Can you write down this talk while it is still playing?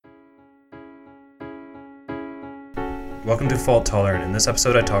Welcome to Fault Tolerant. In this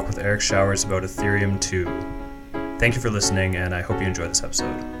episode, I talk with Eric Showers about Ethereum 2. Thank you for listening, and I hope you enjoy this episode.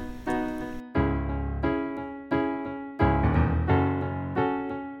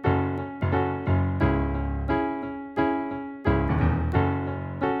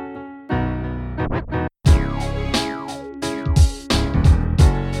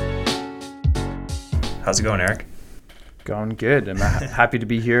 How's it going, Eric? Going good. I'm happy to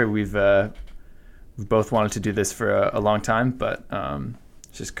be here. We've both wanted to do this for a long time, but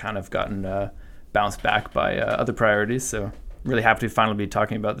it's just kind of gotten bounced back by other priorities. So really happy to finally be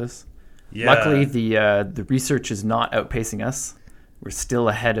talking about this. Yeah. Luckily, the research is not outpacing us. We're still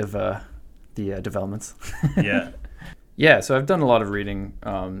ahead of the developments. Yeah. Yeah. So I've done a lot of reading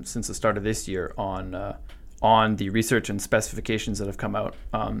since the start of this year on the research and specifications that have come out,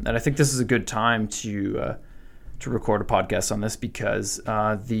 and I think this is a good time to record a podcast on this because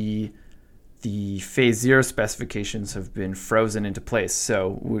the phase 0 specifications have been frozen into place.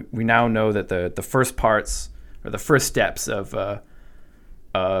 So we now know that the first parts or the first steps of ETH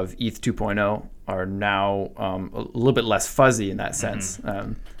 2.0 are now a little bit less fuzzy in that sense.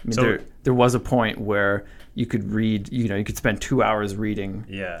 Mm-hmm. There was a point where you could read, you could spend 2 hours reading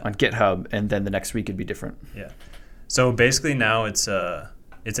on GitHub, and then the next week it'd be different. Yeah. So basically now it's an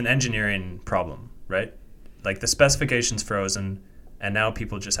engineering problem, right? Like the specification's frozen, and now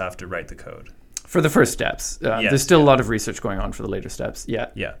people just have to write the code. For the first steps. There's still a lot of research going on for the later steps. Yeah.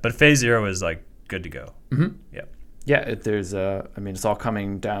 Yeah. But phase 0 is like good to go. Mm-hmm. Yeah. Yeah. It's all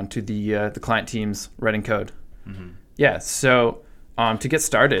coming down to the client teams writing code. Mm-hmm. Yeah. So to get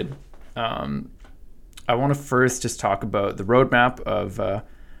started, I want to first just talk about the roadmap of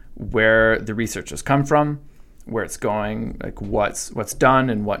where the research has come from, where it's going, like what's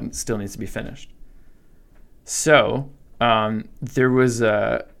done and what still needs to be finished. So there was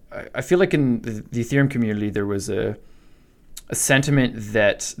I feel like in the Ethereum community there was a sentiment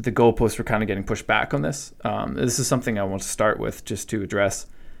that the goalposts were kind of getting pushed back on this. This is something I want to start with just to address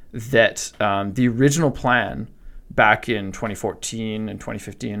that the original plan back in 2014 and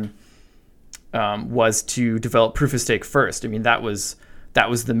 2015 was to develop proof of stake first. I mean, that was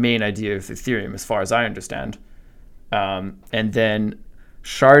the main idea of Ethereum as far as I understand. And then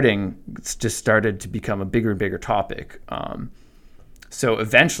sharding just started to become a bigger and bigger topic. So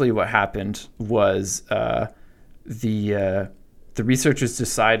eventually what happened was the researchers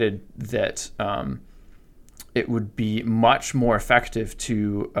decided that it would be much more effective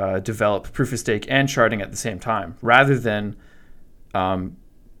to develop proof of stake and sharding at the same time, rather than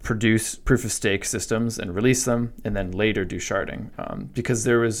produce proof of stake systems and release them and then later do sharding, because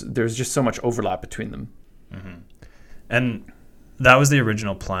there's just so much overlap between them. Mm-hmm. And that was the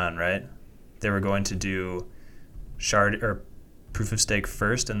original plan, right? They were going to do shard or proof of stake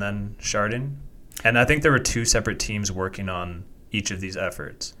first and then sharding. And I think there were two separate teams working on each of these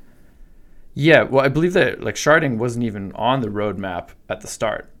efforts. Yeah, well, I believe that like sharding wasn't even on the roadmap at the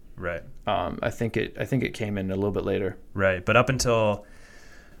start. Right. I think it came in a little bit later. Right, but up until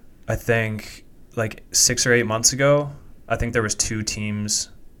I think like 6 or 8 months ago, I think there was two teams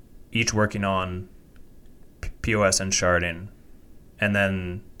each working on POS and sharding, and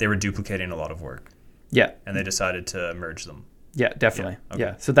then they were duplicating a lot of work. Yeah. And they decided to merge them. Yeah, definitely. Yeah. Okay.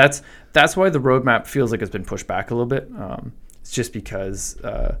 Yeah. So that's why the roadmap feels like it's been pushed back a little bit. It's just because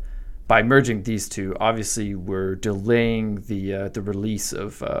by merging these two, obviously we're delaying the release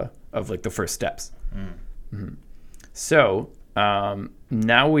of like the first steps. Mm-hmm. So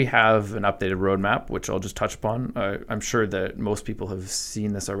now we have an updated roadmap, which I'll just touch upon. I'm sure that most people have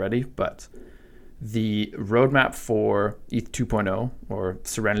seen this already, but the roadmap for ETH 2.0, or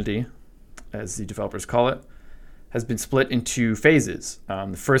Serenity, as the developers call it, has been split into phases.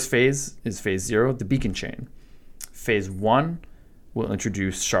 The first phase is phase 0, the beacon chain. Phase 1 will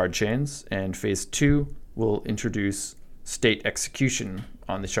introduce shard chains, and phase 2 will introduce state execution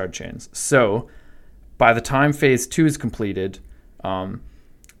on the shard chains. So by the time phase 2 is completed,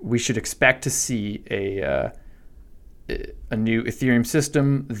 we should expect to see a new Ethereum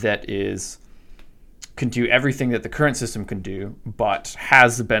system that can do everything that the current system can do, but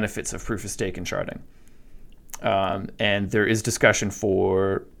has the benefits of proof of stake and sharding. And there is discussion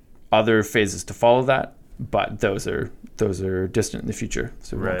for other phases to follow that, but those are distant in the future,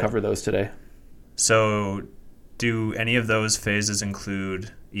 so we won't cover those today. So do any of those phases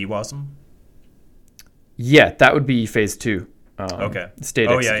include EWASM? Yeah, that would be phase 2. Okay. State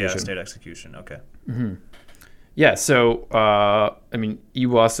execution. Yeah, state execution. Okay. Mm-hmm. Yeah, so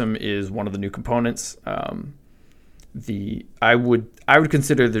EWASM is one of the new components. I would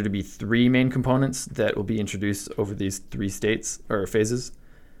consider there to be 3 main components that will be introduced over these 3 states or phases.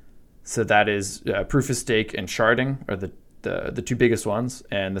 So that is proof of stake and sharding are the two biggest ones,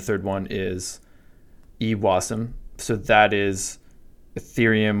 and the third one is EWASM. So that is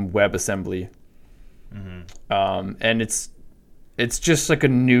Ethereum WebAssembly, and it's just like a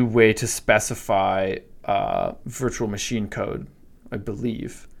new way to specify virtual machine code, I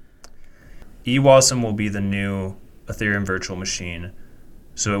believe. EWASM will be the new Ethereum virtual machine,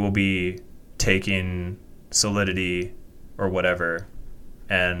 so it will be taking Solidity or whatever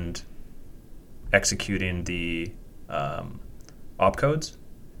and executing the opcodes.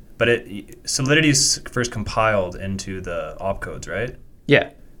 But Solidity is first compiled into the opcodes, right?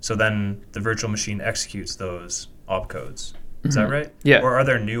 Yeah. So then the virtual machine executes those opcodes. Is that right? Yeah. Or are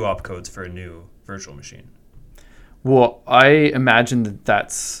there new opcodes for a new virtual machine? Well, I imagine that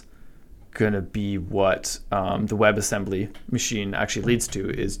that's going to be what the WebAssembly machine actually leads to,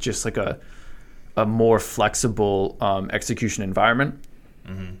 is just like a more flexible execution environment,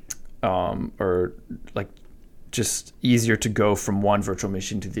 or like just easier to go from one virtual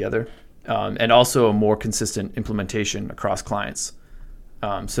machine to the other, and also a more consistent implementation across clients,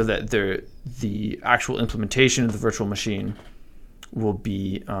 so that the actual implementation of the virtual machine will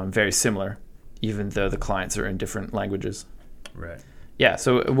be very similar, even though the clients are in different languages. Right. Yeah,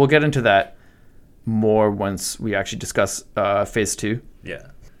 so we'll get into that more once we actually discuss phase 2. Yeah.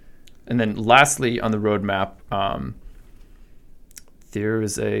 And then lastly, on the roadmap, there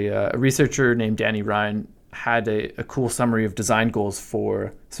is a researcher named Danny Ryan had a cool summary of design goals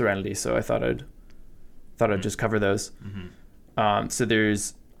for Serenity. So I thought I'd just cover those. So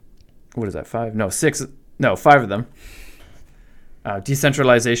there's, what is that, 5? No, 6. No, 5 of them.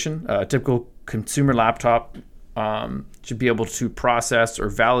 Decentralization. A typical consumer laptop should be able to process or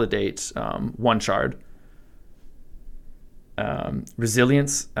validate one shard.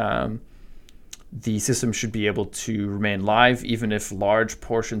 Resilience. The system should be able to remain live even if large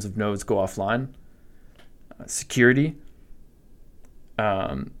portions of nodes go offline. Security.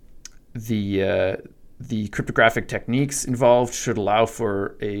 The cryptographic techniques involved should allow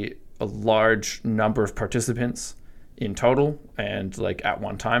for a large number of participants in total and like at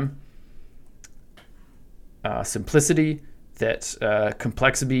one time. Simplicity, that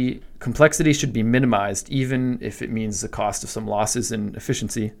complexity should be minimized even if it means the cost of some losses in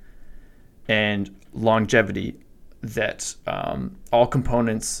efficiency. And longevity, that all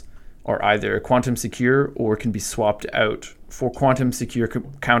components are either quantum secure or can be swapped out for quantum secure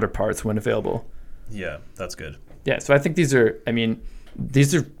counterparts when available. Yeah, that's good. Yeah, so I think these are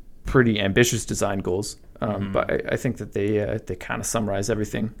pretty ambitious design goals, but I think that they kind of summarize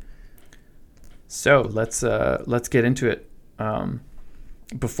everything. So let's get into it.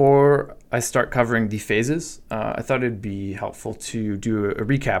 Before I start covering the phases, I thought it'd be helpful to do a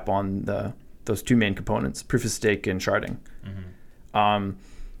recap on those two main components, proof of stake and sharding.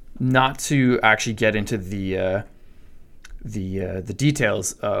 Not to actually get into the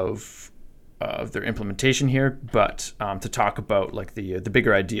details of their implementation here, but to talk about like the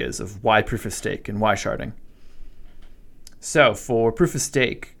bigger ideas of why proof of stake and why sharding. So for proof of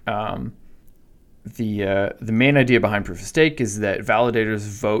stake, the main idea behind proof of stake is that validators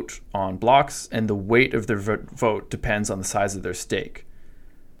vote on blocks, and the weight of their vote depends on the size of their stake.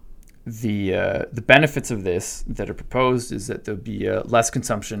 The benefits of this that are proposed is that there'll be less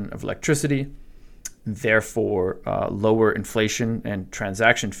consumption of electricity, therefore lower inflation and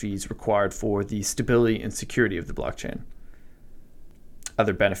transaction fees required for the stability and security of the blockchain.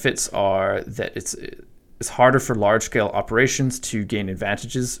 Other benefits are that it's harder for large-scale operations to gain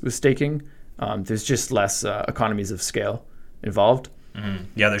advantages with staking. There's just less economies of scale involved.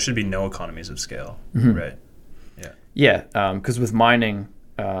 Yeah, there should be no economies of scale, right? Yeah, because with mining,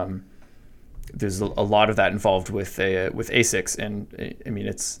 there's a lot of that involved with ASICs, and I mean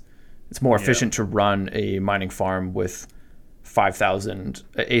it's more efficient to run a mining farm with 5,000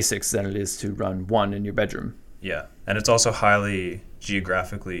 ASICs than it is to run one in your bedroom. Yeah, and it's also highly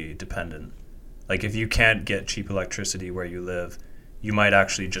geographically dependent. Like if you can't get cheap electricity where you live, you might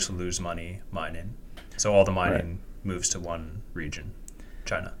actually just lose money mining. So all the mining moves to one region,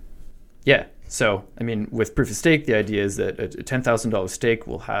 China. Yeah. So, I mean, with proof of stake, the idea is that a $10,000 stake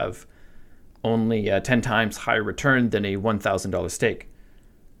will have only 10 times higher return than a $1,000 stake.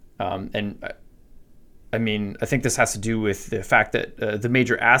 And I mean, I think this has to do with the fact that the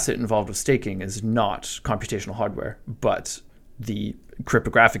major asset involved with staking is not computational hardware, but the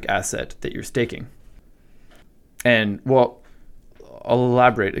cryptographic asset that you're staking. And, well, I'll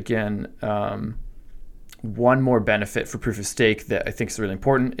elaborate again. One more benefit for proof of stake that I think is really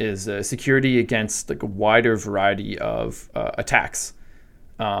important is security against like a wider variety of attacks.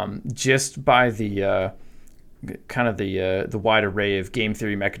 Just by the kind of the wide array of game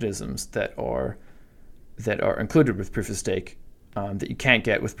theory mechanisms that are included with proof of stake that you can't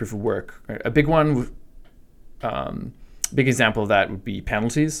get with proof of work. A big one, big example of that would be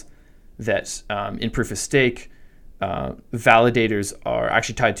penalties. That in proof of stake, validators are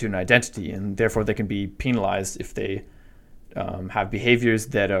actually tied to an identity, and therefore they can be penalized if they have behaviors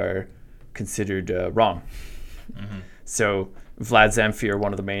that are considered wrong. Mm-hmm. So Vlad Zamfir,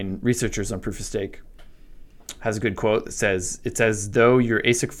 one of the main researchers on proof of stake, has a good quote that says, "It's as though your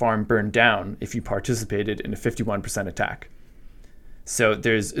ASIC farm burned down if you participated in a 51% attack." So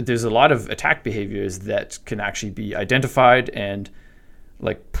there's a lot of attack behaviors that can actually be identified and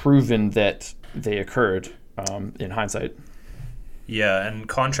like proven that they occurred in hindsight. Yeah, and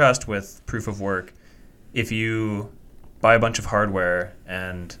contrast with proof of work, if you buy a bunch of hardware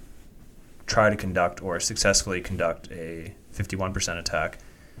and try to conduct or successfully conduct a 51% attack,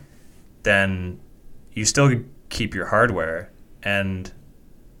 then you still keep your hardware, and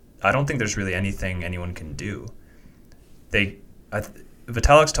I don't think there's really anything anyone can do.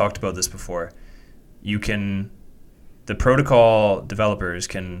 Vitalik's talked about this before. The protocol developers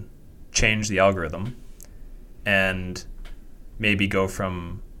can change the algorithm and maybe go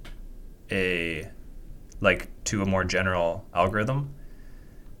from to a more general algorithm,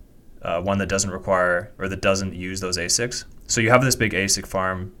 one that doesn't require or that doesn't use those ASICs. So you have this big ASIC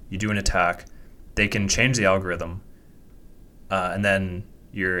farm, you do an attack, they can change the algorithm, and then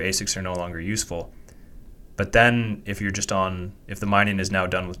your ASICs are no longer useful. But then if the mining is now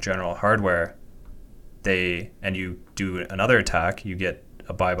done with general hardware, and you do another attack, you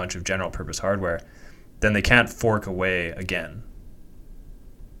buy a bunch of general purpose hardware, then they can't fork away again.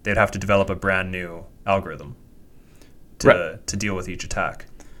 They'd have to develop a brand new algorithm to deal with each attack,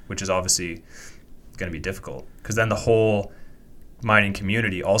 which is obviously going to be difficult because then the whole mining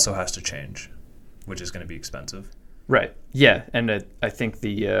community also has to change, which is going to be expensive. Right. Yeah, and I think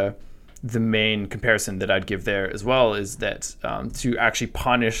the main comparison that I'd give there as well is that to actually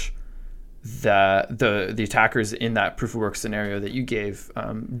punish the attackers in that proof of work scenario that you gave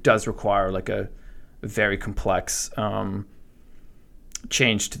does require like a very complex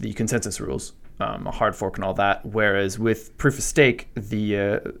change to the consensus rules, a hard fork and all that. Whereas with proof of stake,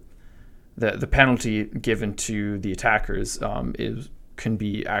 the penalty given to the attackers can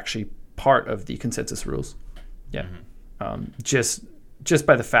be actually part of the consensus rules. Yeah, just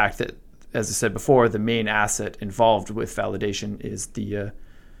by the fact that, as I said before, the main asset involved with validation is the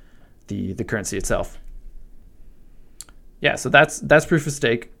currency itself. Yeah, so that's proof of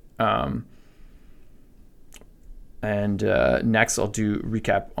stake. And next I'll do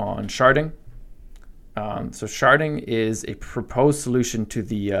recap on sharding. So sharding is a proposed solution to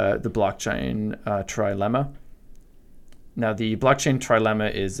the blockchain trilemma. Now the blockchain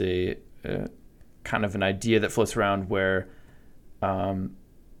trilemma is a kind of an idea that floats around where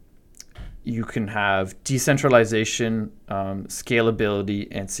you can have decentralization, scalability,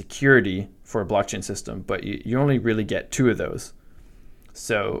 and security for a blockchain system, but you only really get two of those.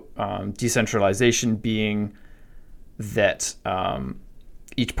 So decentralization being that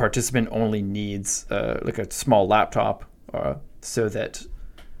each participant only needs like a small laptop, so that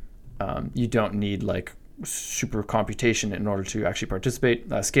you don't need like super computation in order to actually participate.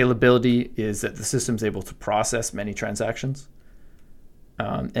 Scalability is that the system's able to process many transactions.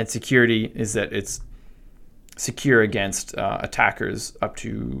 And security is that it's secure against attackers up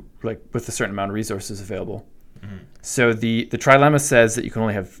to like with a certain amount of resources available. Mm-hmm. So the trilemma says that you can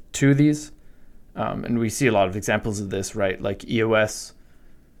only have two of these, and we see a lot of examples of this, right? Like EOS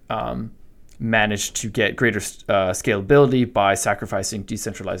managed to get greater scalability by sacrificing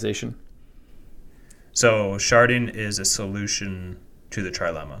decentralization. So sharding is a solution to the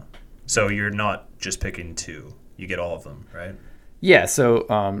trilemma. So you're not just picking two; you get all of them, right? Yeah, so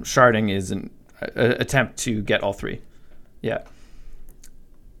sharding is an attempt to get all three. Yeah.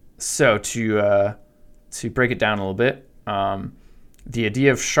 So to break it down a little bit, the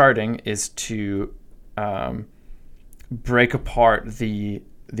idea of sharding is to break apart the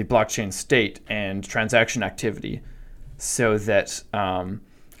blockchain state and transaction activity so that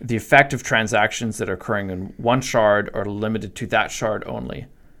the effective transactions that are occurring in one shard are limited to that shard only.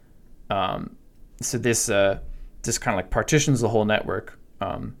 So this kind of like partitions the whole network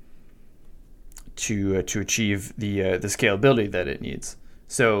to achieve the scalability that it needs.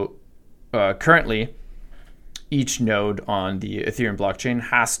 So currently, each node on the Ethereum blockchain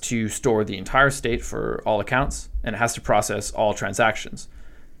has to store the entire state for all accounts, and it has to process all transactions.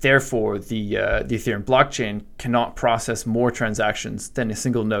 Therefore, the Ethereum blockchain cannot process more transactions than a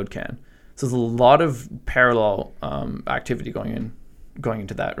single node can. So there's a lot of parallel activity going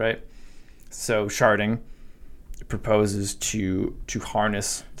into that, right? So sharding proposes to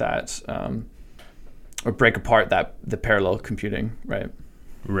harness that or break apart the parallel computing, right?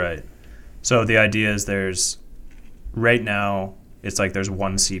 Right. So the idea is right now it's like there's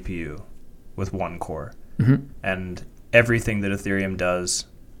one CPU with one core, and everything that Ethereum does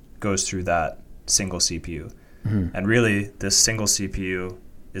goes through that single CPU. And really, this single CPU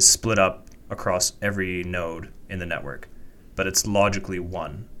is split up across every node in the network, but it's logically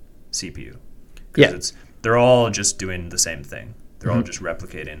one CPU. Because they're all just doing the same thing. They're all just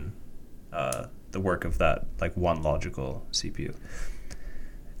replicating the work of that like one logical CPU.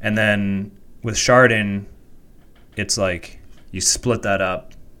 And then with sharding, it's like you split that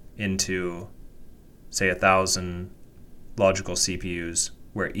up into, say, 1,000 logical CPUs,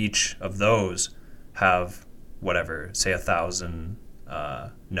 where each of those have whatever, say 1,000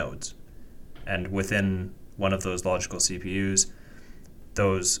 nodes. And within one of those logical CPUs,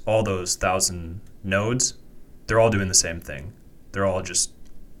 all those 1,000 nodes, they're all doing the same thing. They're all just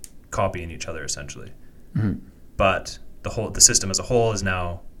copying each other essentially. But the system as a whole is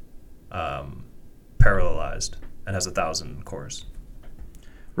now parallelized and has 1,000 cores.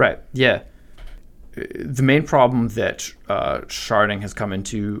 Right. Yeah. The main problem that sharding has come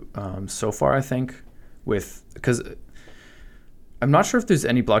into so far, I think, because I'm not sure if there's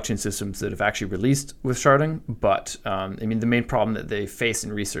any blockchain systems that have actually released with sharding, but the main problem that they faced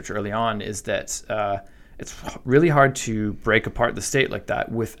in research early on is that it's really hard to break apart the state like that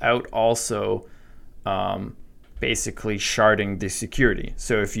without also basically sharding the security.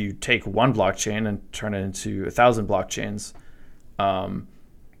 So if you take one blockchain and turn it into 1,000 blockchains,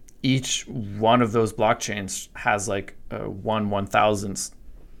 each one of those blockchains has like a 1/1,000th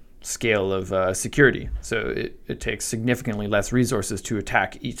scale of security. So it takes significantly less resources to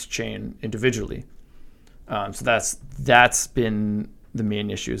attack each chain individually. So that's been the main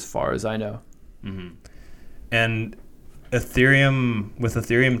issue as far as I know. And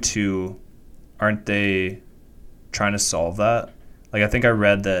Ethereum 2, aren't they trying to solve that? Like, I think I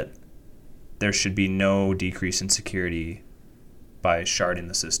read that there should be no decrease in security by sharding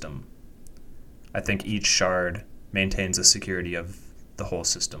the system. I think each shard maintains the security of the whole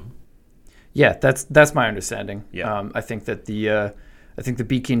system. Yeah, that's my understanding. Yeah. I think that the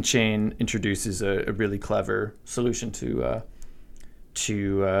Beacon chain introduces a really clever solution to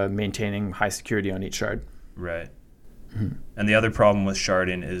maintaining high security on each shard. Right. And the other problem with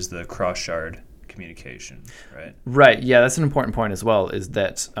sharding is the cross-shard communication, right? Right. Yeah, that's an important point as well, is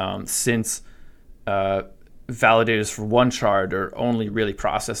that since validators for one shard are only really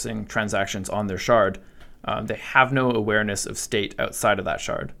processing transactions on their shard, they have no awareness of state outside of that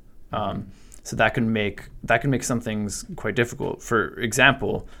shard. So that can make some things quite difficult. For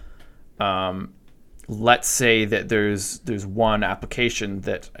example, let's say that there's one application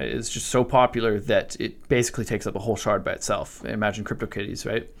that is just so popular that it basically takes up a whole shard by itself. Imagine CryptoKitties,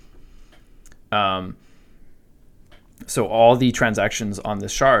 right? So all the transactions on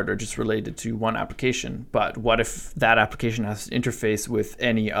this shard are just related to one application. But what if that application has to interface with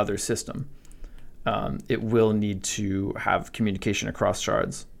any other system? It will need to have communication across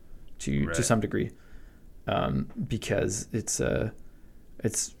shards to some degree, because it's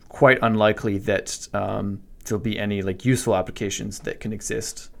quite unlikely that there'll be any like useful applications that can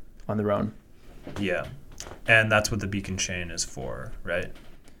exist on their own. Yeah, and that's what the Beacon chain is for, right?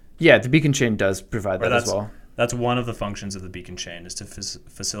 Yeah, the Beacon chain does provide that as well. That's one of the functions of the Beacon chain, is to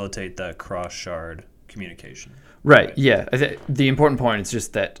facilitate that cross-shard communication. Right. Yeah. The important point is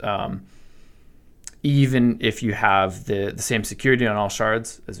just that even if you have the same security on all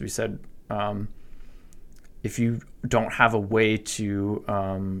shards, as we said, if you don't have a way to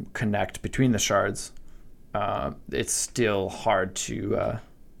connect between the shards, it's still hard to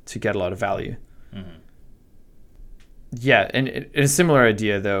get a lot of value. Yeah, and in a similar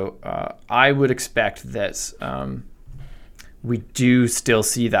idea, though, I would expect that we do still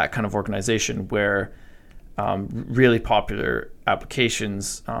see that kind of organization where really popular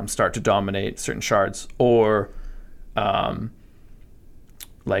applications start to dominate certain shards, or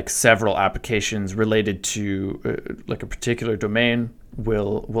like several applications related to like a particular domain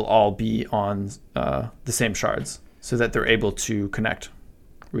will all be on the same shards, so that they're able to connect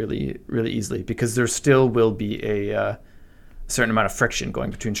really, really easily, because there still will be a certain amount of friction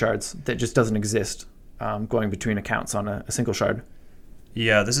going between shards that just doesn't exist going between accounts on a single shard.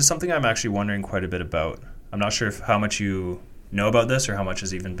 Yeah, this is something I'm actually wondering quite a bit about. I'm not sure how much you know about this or how much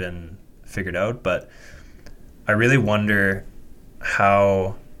has even been figured out, but I really wonder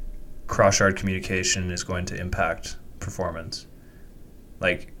how cross-shard communication is going to impact performance.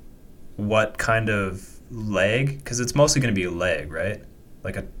 Like, what kind of lag? Because it's mostly going to be a lag, right?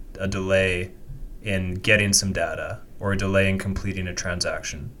 Like a delay in getting some data or a delay in completing a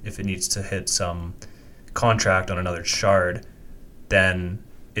transaction. If it needs to hit some contract on another shard, then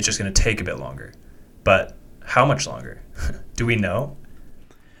it's just going to take a bit longer. But how much longer? Do we know?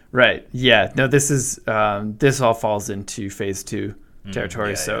 Right. Yeah. No, this is this all falls into phase 2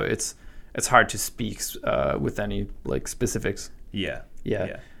 territory, so yeah. it's hard to speak with any like specifics. Yeah.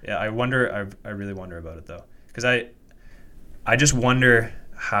 Yeah. I wonder. I really wonder about it though, because I just wonder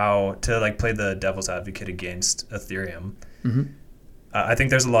how to like play the devil's advocate against Ethereum. I think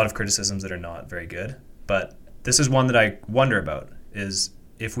there's a lot of criticisms that are not very good, but this is one that I wonder about. Is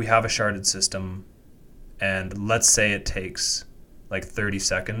if we have a sharded system, and let's say it takes like 30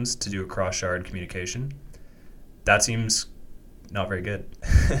 seconds to do a cross-shard communication, that seems not very good.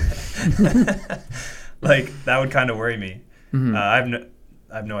 Like that would kind of worry me. I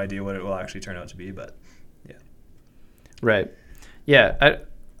have no idea what it will actually turn out to be, but yeah. Right. Yeah,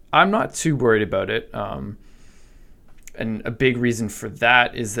 I'm not too worried about it. And a big reason for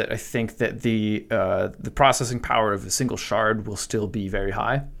that is that I think that the processing power of a single shard will still be very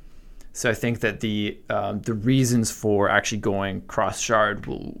high. So I think that the reasons for actually going cross shard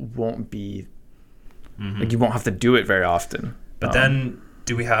won't be like you won't have to do it very often. But then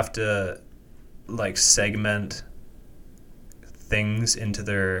do we have to like segment things into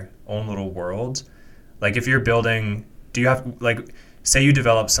their own little worlds? Like if you're building, do you have like say you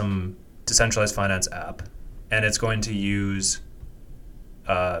develop some decentralized finance app and it's going to use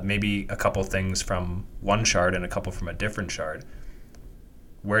maybe a couple things from one shard and a couple from a different shard.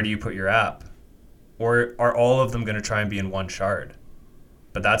 Where do you put your app? Or are all of them going to try and be in one shard?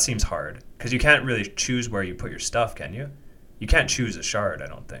 But that seems hard because you can't really choose where you put your stuff, can you? You can't choose a shard, I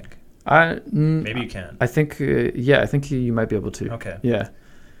don't think. Maybe you can. I think, I think you might be able to. Okay. Yeah.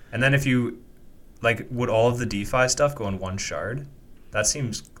 And then if you, like, would all of the DeFi stuff go in one shard? That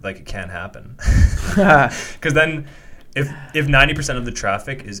seems like it can't happen. Because then if 90% of the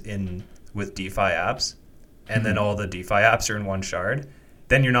traffic is in with DeFi apps and then all the DeFi apps are in one shard,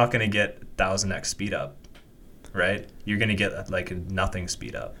 then you're not going to get 1000x speed up, right? You're going to get like a nothing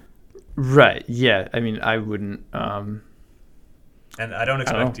speed up. Right. Yeah. I mean, I wouldn't. And I don't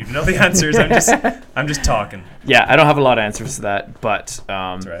expect you to know the answers. I'm just talking. Yeah, I don't have a lot of answers to that, but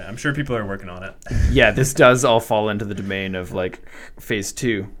that's right. I'm sure people are working on it. Yeah, this does all fall into the domain of like phase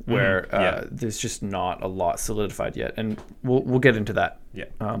 2, where there's just not a lot solidified yet, and we'll get into that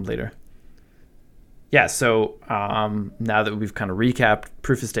later. Yeah, so now that we've kind of recapped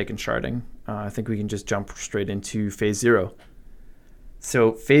proof of stake and sharding, I think we can just jump straight into phase 0.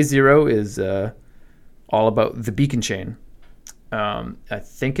 So phase 0 is all about the beacon chain. I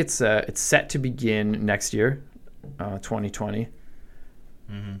think it's set to begin next year, 2020.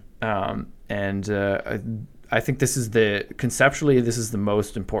 And I think this is conceptually this is the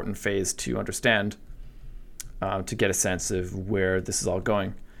most important phase to understand, to get a sense of where this is all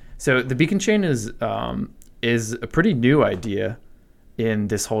going. So the beacon chain is a pretty new idea in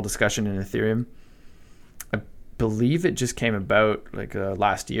this whole discussion in Ethereum. I believe it just came about like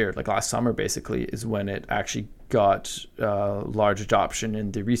last year, like last summer, basically, is when it actually got large adoption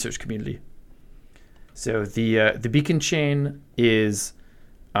in the research community. So the beacon chain is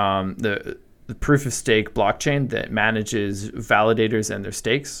the proof of stake blockchain that manages validators and their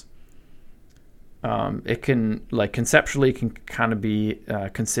stakes. It can conceptually can kind of be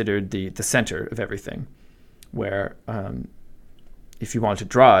considered the center of everything, where if you wanted to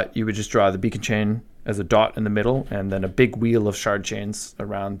draw it, you would just draw the beacon chain as a dot in the middle, and then a big wheel of shard chains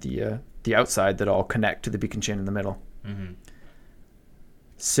around the outside that all connect to the beacon chain in the middle.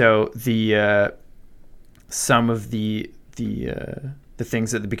 So some of the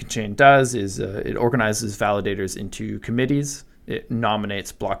things that the beacon chain does is it organizes validators into committees, it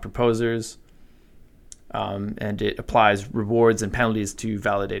nominates block proposers, and it applies rewards and penalties to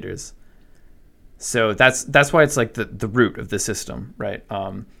validators. So that's why it's like the root of the system, right?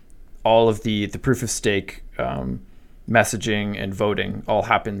 All of the proof of stake messaging and voting all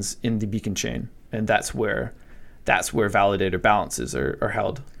happens in the beacon chain, and that's where validator balances are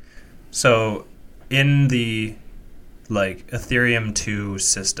held. So in the like Ethereum 2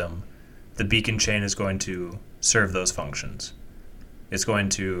 system, the beacon chain is going to serve those functions. It's going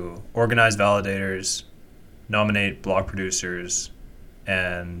to organize validators, nominate block producers,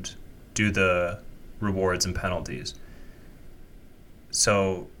 and do the rewards and penalties.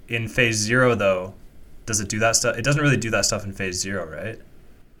 So in phase 0, though, does it do that stuff? It doesn't really do that stuff in phase 0, right?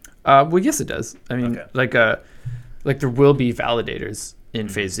 Well, yes, it does. I mean, like there will be validators in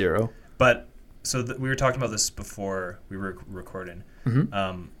phase 0. But so we were talking about this before we were recording.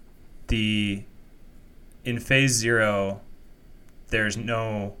 In phase 0, there's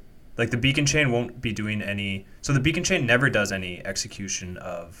no Like the beacon chain won't be doing any. So the beacon chain never does any execution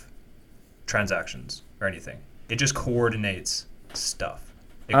of transactions or anything. It just coordinates stuff.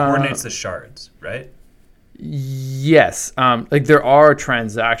 It coordinates the shards, right? Yes. Like there are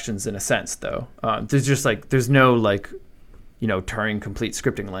transactions in a sense, though. There's no like, Turing complete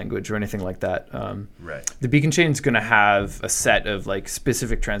scripting language or anything like that. Right. The beacon chain is going to have a set of like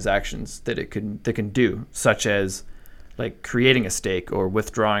specific transactions that it can do, such as like creating a stake or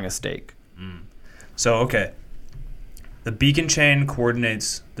withdrawing a stake. So okay, the beacon chain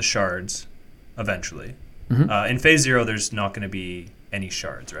coordinates the shards eventually. In phase 0, there's not going to be any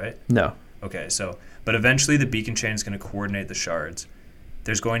shards, right? No. Okay, but eventually the beacon chain is going to coordinate the shards.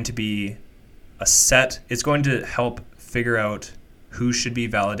 There's going to be a set. It's going to help figure out who should be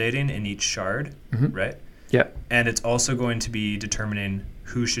validating in each shard, right? Yeah. And it's also going to be determining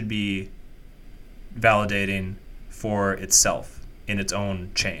who should be validating for itself in its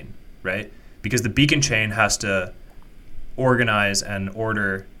own chain, right? Because the beacon chain has to organize and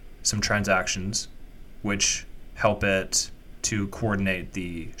order some transactions which help it to coordinate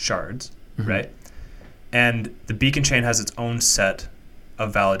the shards, right? And the beacon chain has its own set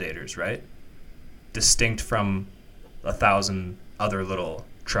of validators, right? Distinct from 1,000 other little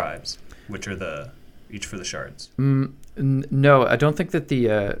tribes, which are each for the shards. No, I don't think that the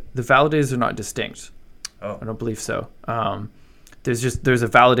validators are not distinct. Oh. I don't believe so. There's a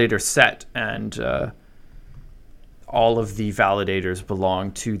validator set, and all of the validators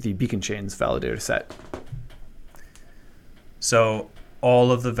belong to the beacon chain's validator set. So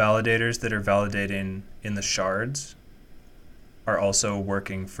all of the validators that are validating in the shards are also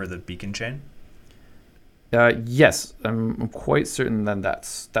working for the beacon chain? Yes, I'm quite certain that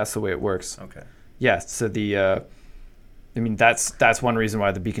that's the way it works. Okay. Yeah, so that's one reason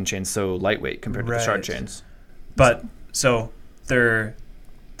why the beacon chain's so lightweight compared to the shard chains. But so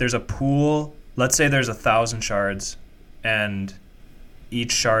there's a pool. Let's say there's 1,000 shards, and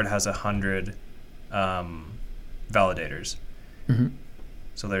each shard has 100 validators.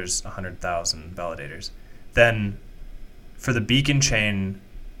 So there's 100,000 validators. Then for the beacon chain,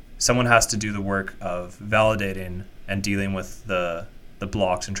 someone has to do the work of validating and dealing with the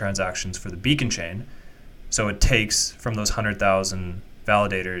blocks and transactions for the beacon chain. So it takes from those 100,000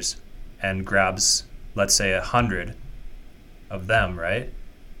 validators and grabs, let's say, 100 of them, right?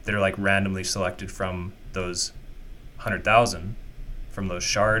 That are like randomly selected from those 100,000, from those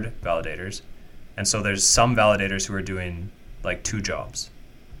shard validators. And so there's some validators who are doing like 2 jobs.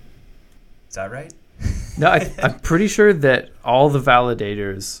 Is that right? No, I'm pretty sure that all the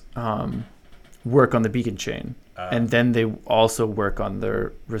validators work on the beacon chain, and then they also work on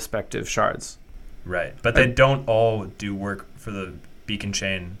their respective shards. Right, but they don't all do work for the beacon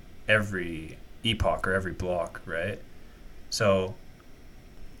chain every epoch or every block, right? So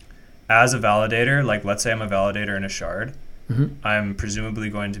as a validator, like let's say I'm a validator in a shard, I'm presumably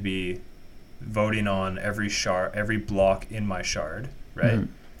going to be voting on every block in my shard, right?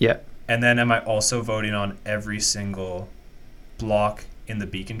 Yeah. And then am I also voting on every single block in the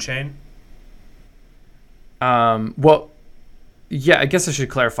beacon chain? Well, yeah, I guess I should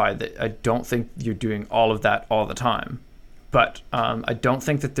clarify that I don't think you're doing all of that all the time. But I don't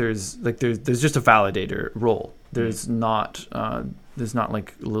think that there's just a validator role. There's not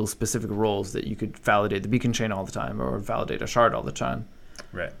like little specific roles that you could validate the beacon chain all the time or validate a shard all the time.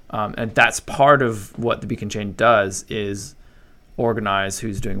 Right. And that's part of what the beacon chain does is organize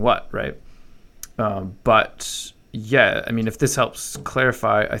who's doing what, right? But yeah, I mean, if this helps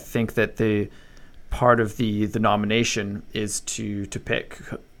clarify, I think that the part of the nomination is to pick,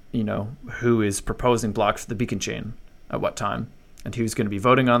 who is proposing blocks for the beacon chain at what time and who's going to be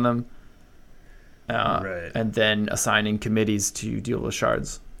voting on them. Right. And then assigning committees to deal with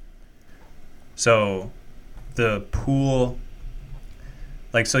shards. So the pool,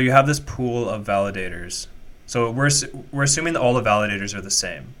 so you have this pool of validators. So we're assuming that all the validators are the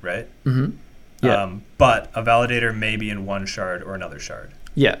same, right? Mm-hmm. Yeah. But a validator may be in one shard or another shard.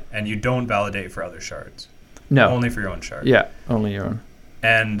 Yeah. And you don't validate for other shards. No. Only for your own shard. Yeah, only your own.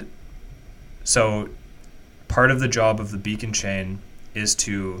 And so part of the job of the beacon chain is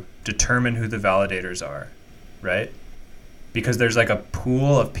to determine who the validators are, right? Because there's like a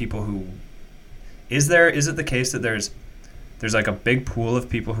pool of people who... Is it the case that there's like a big pool of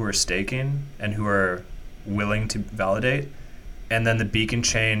people who are staking and who are willing to validate, and then the beacon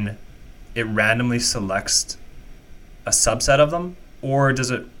chain, it randomly selects a subset of them, or does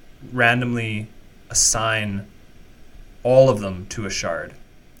it randomly assign all of them to a shard,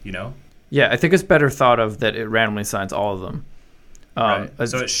 Yeah, I think it's better thought of that it randomly assigns all of them. Right.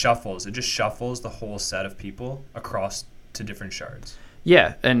 So it just shuffles the whole set of people across to different shards.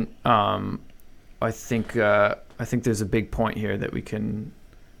 Yeah, and I think there's a big point here that we can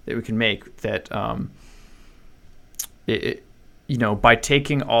make that by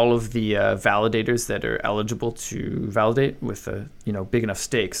taking all of the validators that are eligible to validate with big enough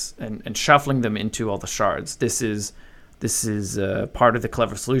stakes and shuffling them into all the shards. This is part of the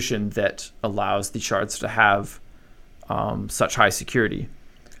clever solution that allows the shards to have such high security,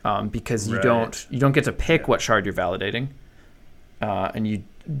 because you don't get to pick what shard you're validating, and you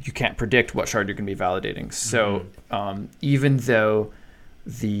can't predict what shard you're going to be validating. So even though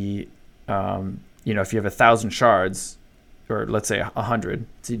if you have 1,000 shards, or let's say 100,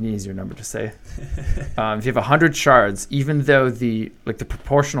 it's an easier number to say. If you have 100 shards, even though the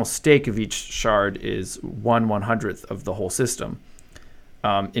proportional stake of each shard is 1/100th of the whole system,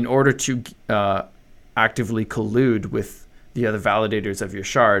 in order to actively collude with the other validators of your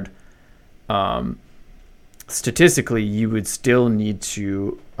shard, statistically, you would still need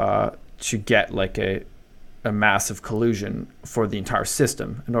to get like a massive collusion for the entire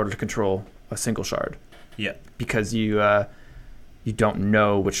system in order to control a single shard. Yeah. Because you don't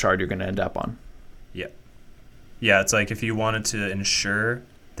know which shard you're going to end up on. Yeah. Yeah, it's like if you wanted to ensure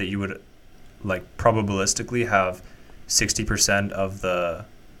that you would probabilistically have 60% of the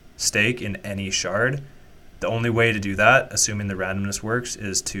stake in any shard, the only way to do that, assuming the randomness works,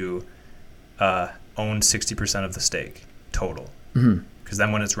 is to own 60% of the stake total. Because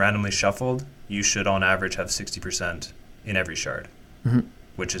then when it's randomly shuffled, you should on average have 60% in every shard,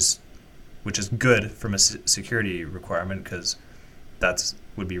 which is good from a security requirement, because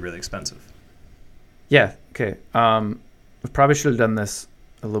would be really expensive. Yeah. Okay. We probably should have done this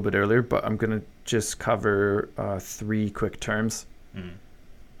a little bit earlier, but I'm going to just cover 3 quick terms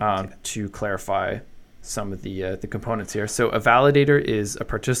to clarify some of the components here. So a validator is a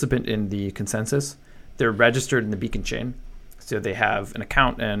participant in the consensus. They're registered in the beacon chain, so they have an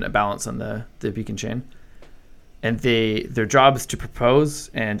account and a balance on the beacon chain. And their job is to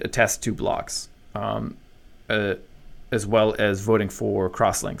propose and attest to blocks, as well as voting for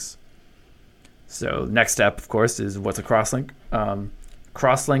crosslinks. So next step, of course, is what's a crosslink.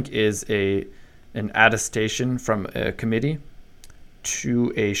 Crosslink is an attestation from a committee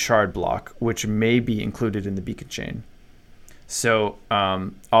to a shard block, which may be included in the beacon chain. So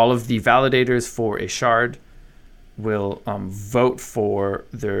all of the validators for a shard will vote for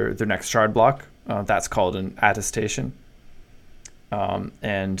their next shard block. That's called an attestation.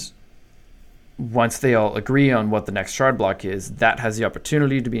 And once they all agree on what the next shard block is, that has the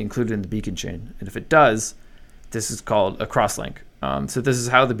opportunity to be included in the beacon chain. And if it does, this is called a crosslink. So this is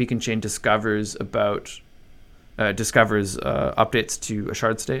how the beacon chain discovers updates to a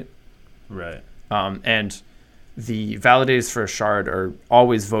shard state. Right. And the validators for a shard are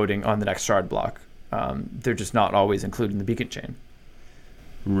always voting on the next shard block. They're just not always included in the beacon chain.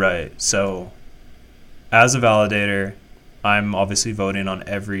 Right. So as a validator, I'm obviously voting on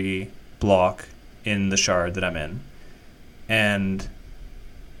every block in the shard that I'm in. And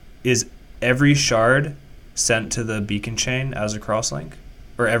is every shard sent to the beacon chain as a crosslink?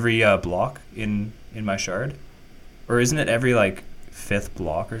 Or every block in my shard? Or isn't it every 5th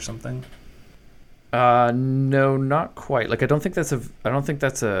block or something? No, not quite. I don't think that's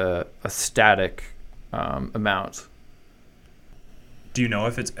a static amount. Do you know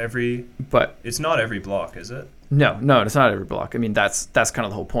if it's every? But it's not every block, is it? No, it's not every block. I mean, that's kind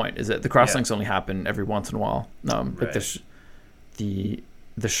of the whole point. Is that the crosslinks only happen every once in a while. Right.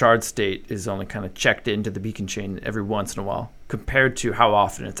 The shard state is only kind of checked into the beacon chain every once in a while, compared to how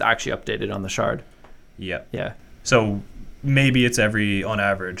often it's actually updated on the shard. Yeah. Yeah. So maybe it's on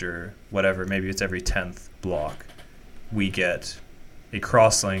average or whatever, maybe it's every 10th block we get a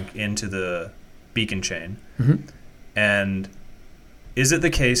crosslink into the beacon chain. And is it the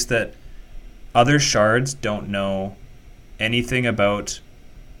case that other shards don't know anything about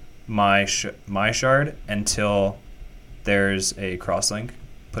my shard until there's a crosslink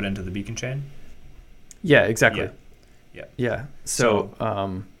put into the beacon chain? Yeah, exactly. Yeah.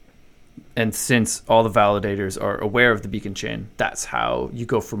 So and since all the validators are aware of the beacon chain, that's how you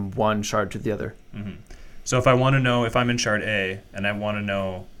go from one shard to the other. So if I want to know, if I'm in shard A and I want to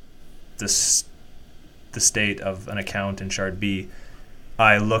know the state of an account in shard B,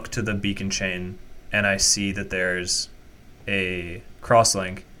 I look to the beacon chain and I see that there's a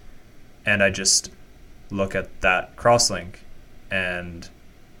crosslink, and I just look at that crosslink, and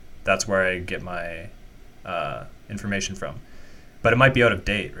that's where I get my information from. But it might be out of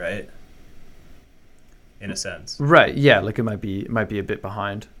date, right? In a sense. Right. Yeah. It might be a bit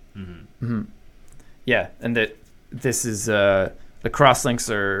behind. Yeah, and that this is the crosslinks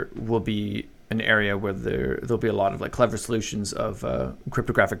will be an area where there'll be a lot of like clever solutions of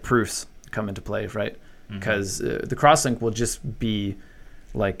cryptographic proofs come into play, right? Because the crosslink will just be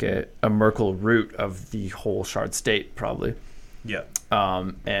like a Merkle root of the whole shard state, probably. Yeah.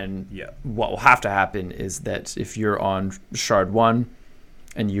 And what will have to happen is that if you're on shard 1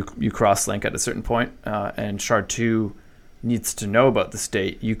 and you crosslink at a certain point, and shard 2 needs to know about the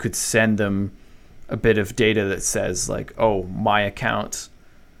state, you could send them a bit of data that says like, oh, my account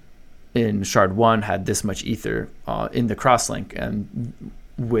in shard 1 had this much ether in the crosslink, and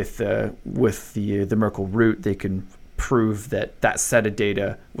with the Merkle root, they can prove that set of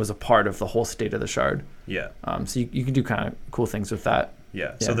data was a part of the whole state of the shard. Yeah. So you can do kind of cool things with that.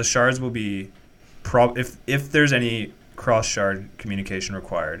 Yeah. So the shards will be if there's any cross shard communication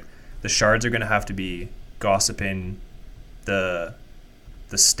required, the shards are going to have to be gossiping the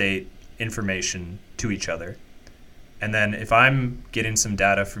state information to each other. And then if I'm getting some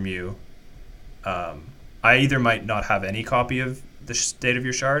data from you, I either might not have any copy of the state of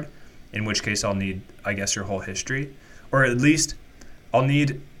your shard, in which case I'll need, I guess, your whole history, or at least I'll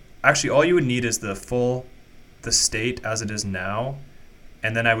need, actually all you would need is the state as it is now,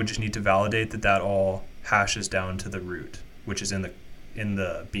 and then I would just need to validate that all hashes down to the root, which is in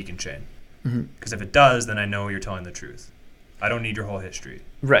the beacon chain. Because if it does, then I know you're telling the truth. I don't need your whole history.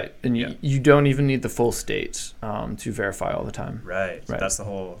 Right, and you don't even need the full state to verify all the time. Right. That's the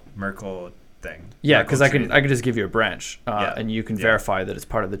whole Merkle thing. Yeah, because I could just give you a branch, and you can verify that it's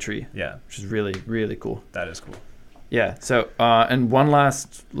part of the tree. Yeah, which is really, really cool. That is cool. Yeah. So and one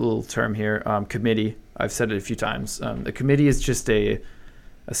last little term here, committee. I've said it a few times. The committee is just a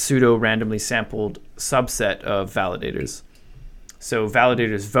pseudo randomly sampled subset of validators. So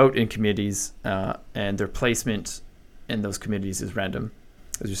validators vote in committees, and their placement in those committees is random,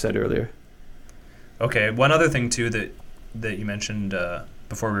 as you said earlier. Okay. One other thing too that you mentioned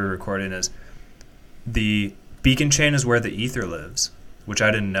before we were recording is the beacon chain is where the ether lives, which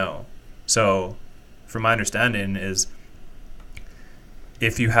I didn't know. So from my understanding is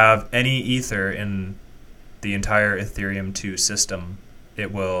if you have any ether in the entire Ethereum 2 system,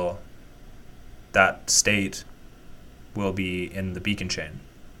 that state will be in the beacon chain,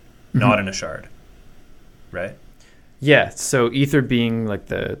 not in a shard, right? Yeah, so ether being like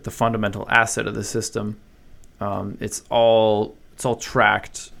the fundamental asset of the system, it's all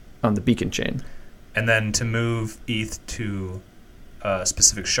tracked on the beacon chain. And then to move ETH to a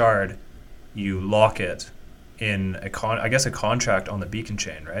specific shard, you lock it in a contract on the beacon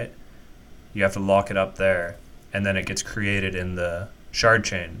chain, right? You have to lock it up there, and then it gets created in the shard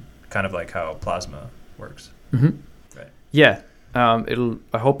chain, kind of like how Plasma works. Mm-hmm. Right. Yeah.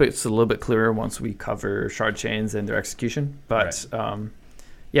 I hope it's a little bit clearer once we cover shard chains and their execution. But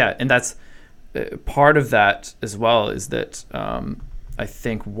yeah, and that's part of that as well is that I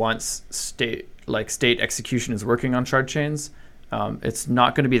think once state execution is working on shard chains, it's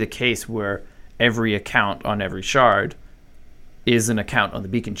not going to be the case where every account on every shard is an account on the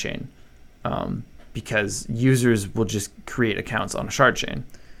beacon chain, because users will just create accounts on a shard chain,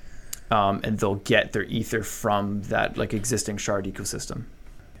 and they'll get their ether from that like existing shard ecosystem.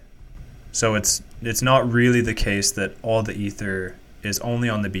 So it's not really the case that all the ether is only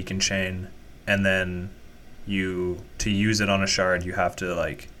on the beacon chain, and then to use it on a shard you have to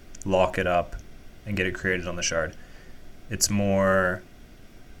like lock it up and get it created on the shard. It's more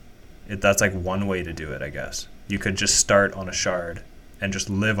that's like one way to do it, I guess. You could just start on a shard and just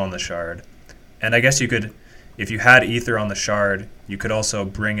live on the shard. And I guess you could, if you had ether on the shard, you could also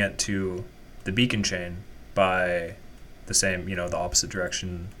bring it to the beacon chain by the same, the opposite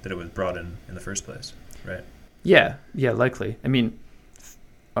direction that it was brought in the first place, right? Yeah, likely. I mean,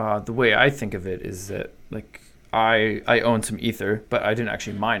 the way I think of it is that like I own some ether, but I didn't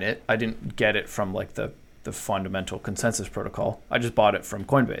actually mine it. I didn't get it from like the fundamental consensus protocol. I just bought it from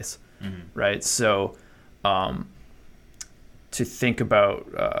Coinbase, right? So to think about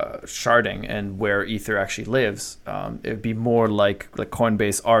sharding and where ether actually lives, it would be more like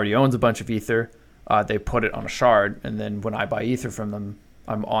Coinbase already owns a bunch of ether. They put it on a shard, and then when I buy ether from them,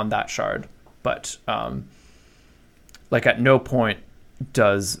 I'm on that shard. But like at no point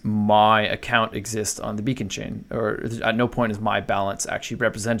does my account exist on the beacon chain, or at no point is my balance actually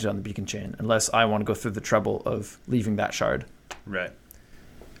represented on the beacon chain unless I want to go through the trouble of leaving that shard. Right.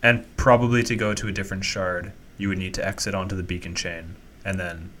 And probably to go to a different shard, you would need to exit onto the beacon chain and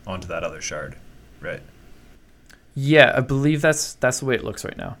then onto that other shard, right? Yeah, I believe that's the way it looks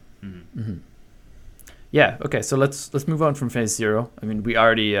right now. Mm-hmm. Mm-hmm. Yeah. Okay. So let's move on from phase 0. I mean, we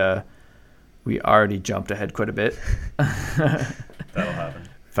already jumped ahead quite a bit. That'll happen.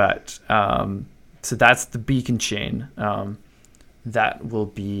 But so that's the beacon chain. that will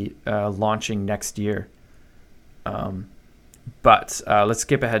be launching next year. But let's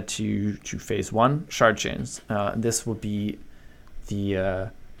skip ahead to phase one, shard chains. This will be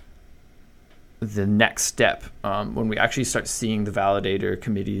the next step when we actually start seeing the validator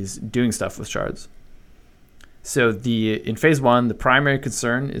committees doing stuff with shards. So in phase one, the primary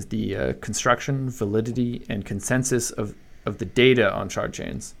concern is the construction, validity, and consensus of the data on shard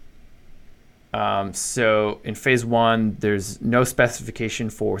chains. So in phase one, there's no specification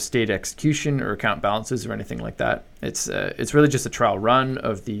for state execution or account balances or anything like that. It's really just a trial run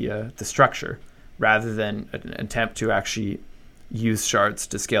of the structure rather than an attempt to actually use shards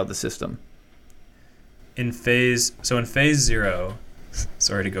to scale the system. In phase zero,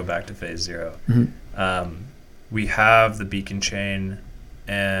 sorry to go back to phase zero. Mm-hmm. We have the beacon chain,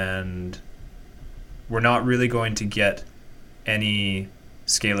 and we're not really going to get any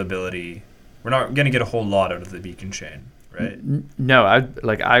scalability. We're not going to get a whole lot out of the beacon chain, right? No,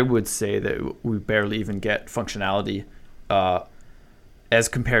 I would say that we barely even get functionality as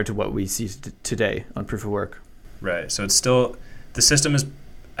compared to what we see today on proof of work. Right. So it's still, the system is,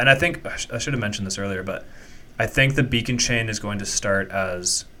 and I think I should have mentioned this earlier, but I think the beacon chain is going to start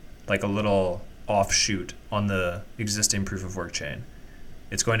as like a little offshoot on the existing proof of work chain.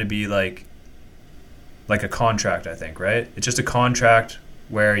 It's going to be like a contract, I think, right? It's just a contract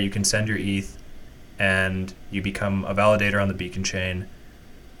where you can send your ETH and you become a validator on the beacon chain.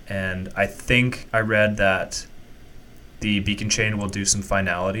 And I think I read that the beacon chain will do some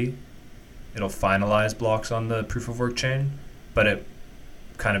finality. It'll finalize blocks on the proof of work chain, but it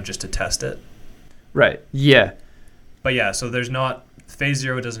kind of just to test it. Right. Yeah. But yeah, so there's not, phase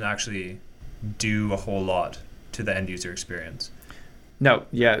zero doesn't actually do a whole lot to the end user experience. No,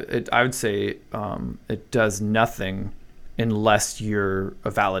 yeah, I would say it does nothing unless you're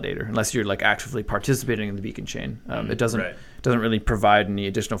a validator, unless you're like actively participating in the beacon chain. It doesn't really provide any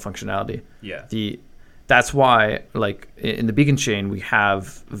additional functionality. Yeah. That's why, like in the beacon chain, we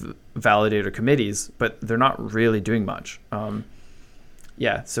have validator committees, but they're not really doing much.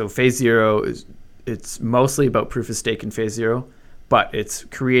 So phase zero it's mostly about proof of stake in phase zero, but it's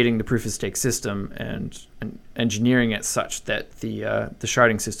creating the proof of stake system and engineering it such that the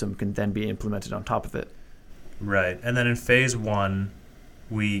sharding system can then be implemented on top of it. Right. And then in phase one,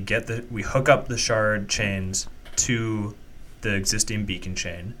 we hook up the shard chains to the existing beacon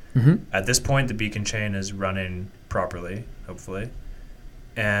chain. Mm-hmm. At this point, the beacon chain is running properly, hopefully.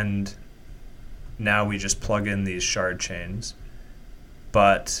 And now we just plug in these shard chains.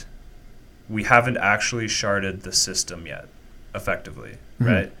 But we haven't actually sharded the system yet, effectively,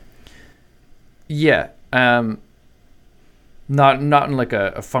 right? Mm-hmm. Yeah. Not in like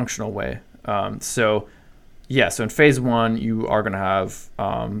a functional way. So in phase one, you are going to have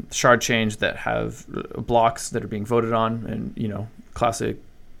shard chains that have blocks that are being voted on, and classic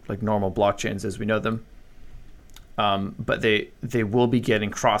like normal blockchains as we know them. But they will be getting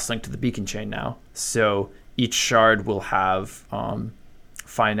cross-linked to the beacon chain now. So each shard will have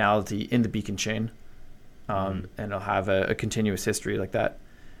finality in the beacon chain, and it'll have a continuous history like that.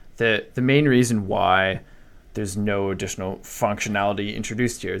 The main reason why there's no additional functionality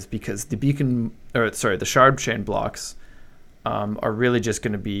introduced here is because the shard chain blocks are really just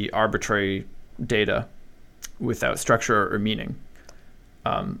going to be arbitrary data without structure or meaning.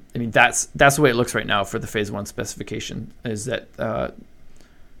 That's the way it looks right now for the phase one specification, is that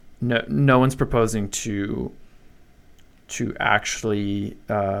no one's proposing to actually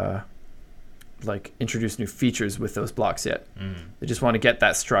introduce new features with those blocks yet. They just want to get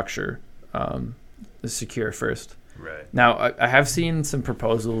that structure secure first. Right. Now, I have seen some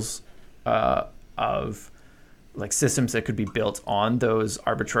proposals of like systems that could be built on those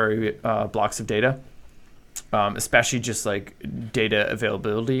arbitrary blocks of data, especially just like data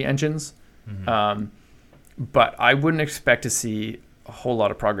availability engines. Mm-hmm. But I wouldn't expect to see a whole lot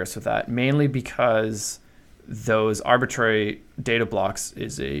of progress with that, mainly because those arbitrary data blocks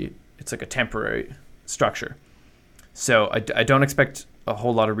it's like a temporary structure. So I don't expect a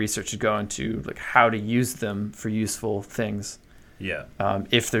whole lot of research to go into like how to use them for useful things. Yeah.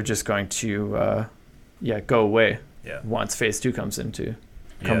 If they're just going to go away. Yeah. Once phase two comes into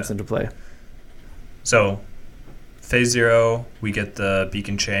play. So phase zero, we get the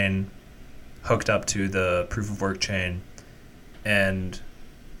beacon chain hooked up to the proof of work chain, and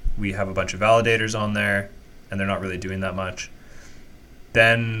we have a bunch of validators on there, and they're not really doing that much.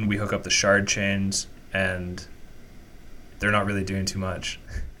 Then we hook up the shard chains, and they're not really doing too much.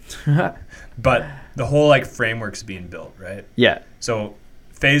 But the whole like framework's being built, right? Yeah. So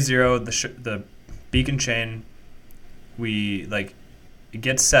phase zero, the beacon chain, it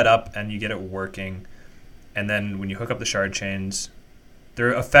gets set up and you get it working, and then when you hook up the shard chains,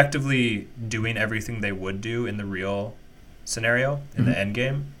 they're effectively doing everything they would do in the real scenario, in the end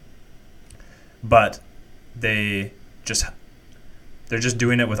game, but they're just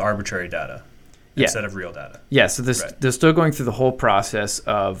doing it with arbitrary data instead of real data. Yeah, so they're still going through the whole process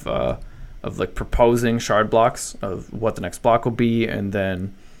of like proposing shard blocks of what the next block will be, and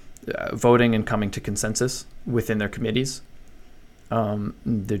then voting and coming to consensus within their committees.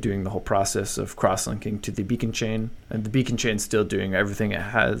 They're doing the whole process of cross-linking to the beacon chain, and the beacon chain's still doing everything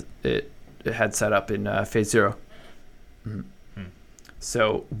it had set up in phase 0.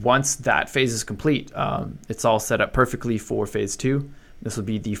 So once that phase is complete, it's all set up perfectly for phase 2. This will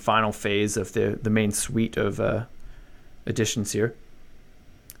be the final phase of the main suite of additions here.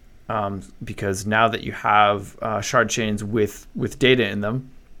 Because now that you have shard chains with data in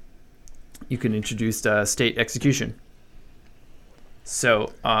them, you can introduce state execution.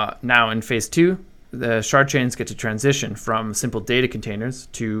 So now in phase 2, the shard chains get to transition from simple data containers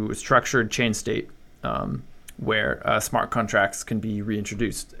to structured chain state, where smart contracts can be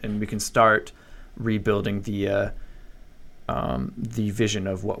reintroduced, and we can start rebuilding the vision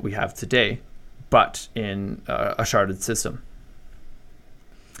of what we have today, but in a sharded system.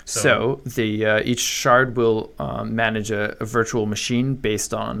 So each shard will manage a virtual machine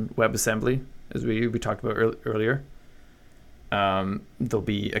based on WebAssembly, as we talked about earlier. There'll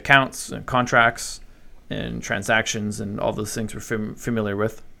be accounts and contracts and transactions and all those things we're familiar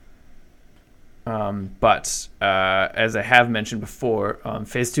with. But as I have mentioned before,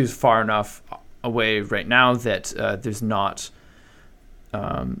 phase 2 is far enough away right now that there's not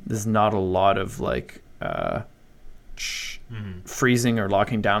a lot of like freezing or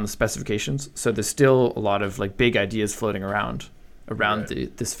locking down the specifications. So there's still a lot of like big ideas floating around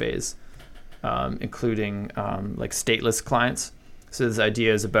this phase, including like stateless clients. So there's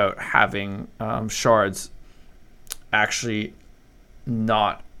ideas about having shards actually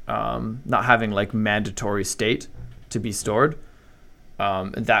not having like mandatory state to be stored.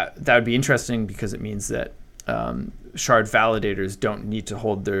 And that would be interesting because it means that shard validators don't need to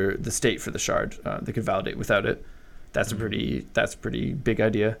hold the state for the shard. They could validate without it. That's a pretty big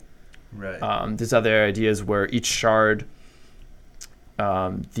idea. Right. There's other ideas where each shard,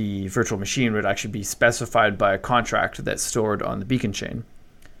 the virtual machine would actually be specified by a contract that's stored on the beacon chain,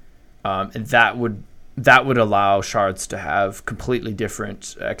 and that would allow shards to have completely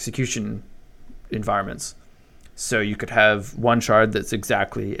different execution environments. So you could have one shard that's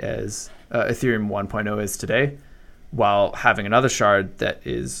exactly as Ethereum 1.0 is today, while having another shard that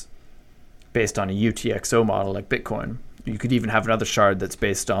is based on a UTXO model like Bitcoin. You could even have another shard that's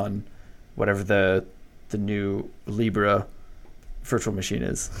based on whatever the new Libra virtual machine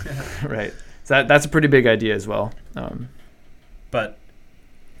is, right? So that's a pretty big idea as well. But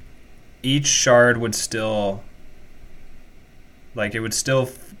each shard would still,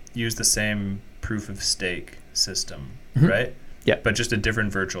 use the same proof of stake system, right? Yeah. But just a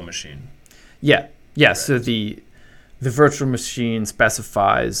different virtual machine. Yeah. Right. So the virtual machine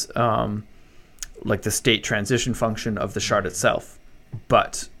specifies like the state transition function of the shard itself,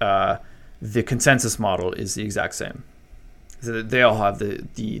 but the consensus model is the exact same. So they all have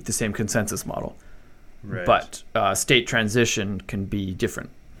the same consensus model, right? But state transition can be different,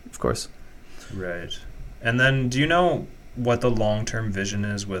 of course. Right. And then, do you know what the long-term vision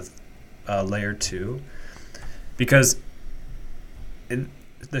is with layer 2? Because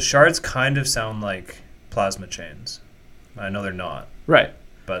the shards kind of sound like plasma chains. I know they're not. Right.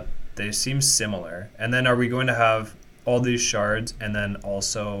 But they seem similar. And then are we going to have all these shards and then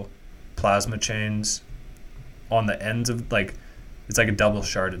also plasma chains on the ends of, like, it's like a double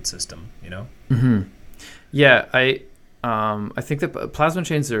sharded system, you know? Mm-hmm. Yeah, I think that plasma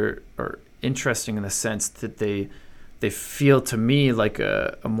chains are interesting in the sense that they feel to me like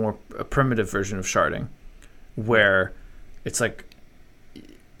a more primitive version of sharding, where it's like,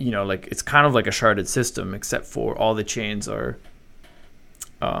 you know, like it's kind of like a sharded system, except for all the chains are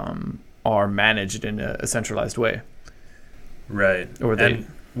managed in a centralized way. Right.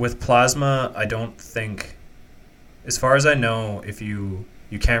 And with plasma, I don't think, as far as I know, if you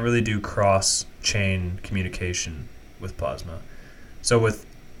can't really do cross-chain communication with plasma. So with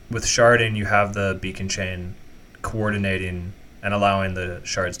sharding, you have the beacon chain coordinating and allowing the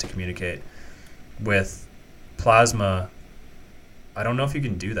shards to communicate. With plasma, I don't know if you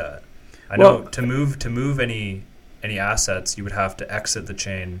can do that. I know to move any assets, you would have to exit the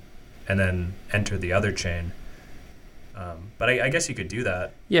chain and then enter the other chain. But I guess you could do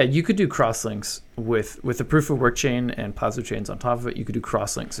that. Yeah, you could do crosslinks with the proof of work chain and plasma chains on top of it. You could do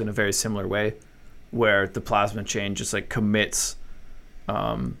crosslinks in a very similar way, where the plasma chain just like commits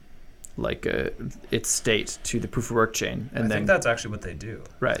like its state to the proof of work chain, and I then think that's actually what they do.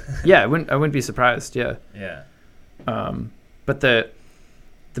 right. Yeah, I wouldn't be surprised. Yeah. Yeah. But the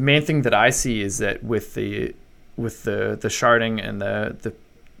main thing that I see is that with the sharding and the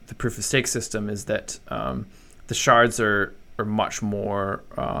proof of stake system is that the shards are much more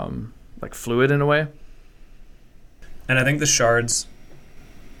like fluid in a way. And I think the shards,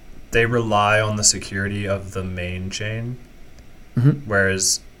 they rely on the security of the main chain,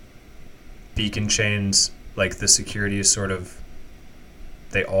 whereas beacon chains, like the security is sort of,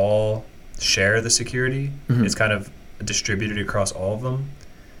 they all share the security. It's kind of distributed across all of them.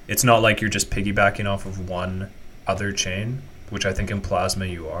 It's not like you're just piggybacking off of one other chain, which I think in Plasma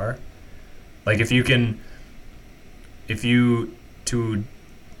you are. Like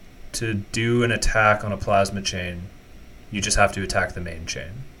to do an attack on a Plasma chain, you just have to attack the main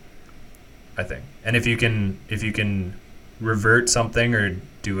chain, I think. And if you can revert something or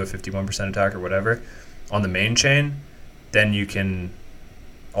do a 51% attack or whatever on the main chain, then you can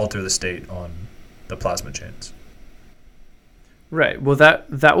alter the state on the Plasma chains. Right. Well,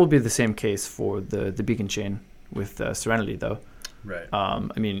 that will be the same case for the beacon chain with Serenity, though. Right.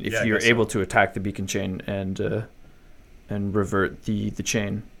 I mean, if you're able to attack the beacon chain and revert the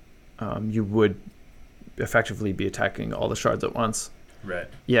chain, you would effectively be attacking all the shards at once. Right.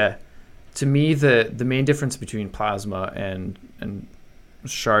 Yeah. To me, the main difference between Plasma and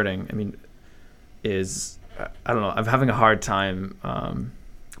sharding, I mean, is I don't know. I'm having a hard time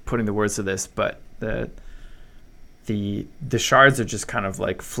putting the words to this, but the shards are just kind of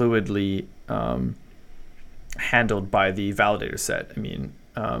like fluidly handled by the validator set. I mean,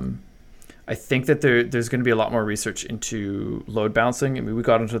 I think that there's going to be a lot more research into load balancing. I mean, we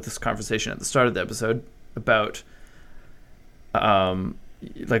got into this conversation at the start of the episode about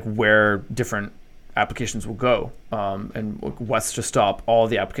like where different applications will go and what's to stop all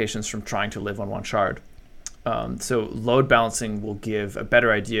the applications from trying to live on one shard. So load balancing will give a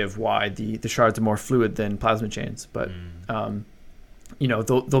better idea of why the shards are more fluid than Plasma chains. But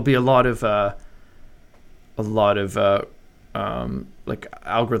there'll be a lot of like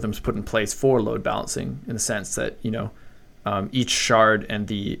algorithms put in place for load balancing, in the sense that each shard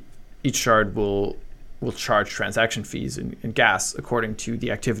will charge transaction fees and gas according to the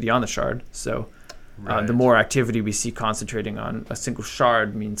activity on the shard. So the more activity we see concentrating on a single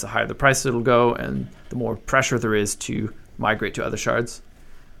shard means the higher the price it'll go, and the more pressure there is to migrate to other shards.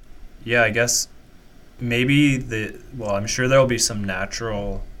 Yeah, I guess maybe I'm sure there'll be some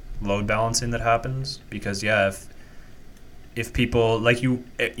natural load balancing that happens, because if people, like, you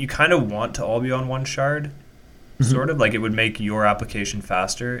kind of want to all be on one shard, sort of like it would make your application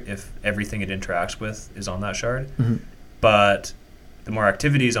faster if everything it interacts with is on that shard. But the more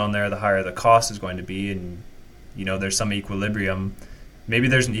activities on there, the higher the cost is going to be, and there's some equilibrium. Maybe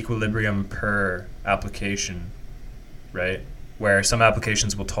there's an equilibrium per application, right? Where some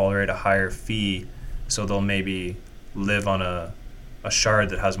applications will tolerate a higher fee, so they'll maybe live on a shard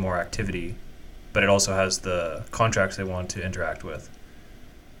that has more activity, but it also has the contracts they want to interact with.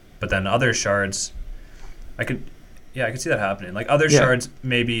 But then other shards, I could see that happening. Like other shards,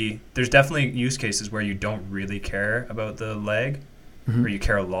 maybe there's definitely use cases where you don't really care about the lag, or you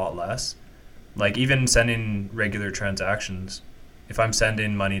care a lot less. Like even sending regular transactions, if I'm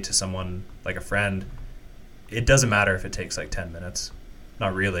sending money to someone, like a friend, it doesn't matter if it takes like 10 minutes.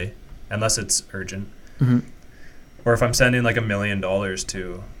 Not really, unless it's urgent. Or if I'm sending like $1 million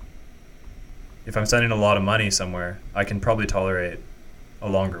if I'm sending a lot of money somewhere, I can probably tolerate a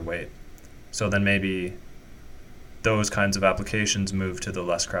longer wait. So then maybe those kinds of applications move to the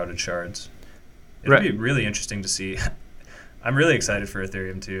less crowded shards. It'll be really interesting to see. I'm really excited for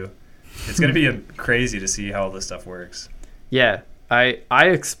Ethereum too. It's going to be crazy to see how all this stuff works. Yeah, I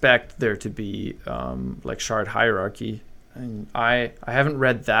expect there to be like shard hierarchy. I haven't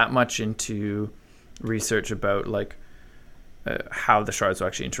read that much into research about like how the shards will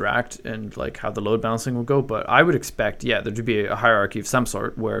actually interact and like how the load balancing will go, but I would expect there to be a hierarchy of some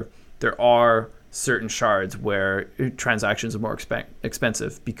sort where there are certain shards where transactions are more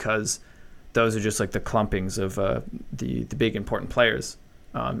expensive, because those are just like the clumpings of the big important players,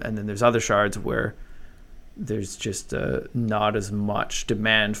 and then there's other shards where there's just not as much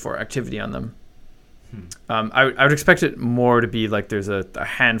demand for activity on them. I would expect it more to be like there's a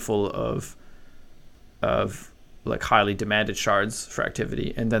handful of like highly demanded shards for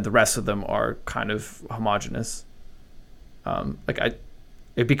activity, and then the rest of them are kind of homogenous.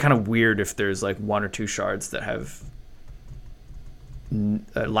 It'd be kind of weird if there's like one or two shards that have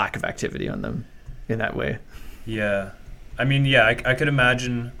a lack of activity on them in that way. Yeah, I mean, I could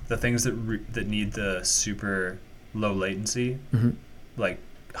imagine the things that need the super low latency, like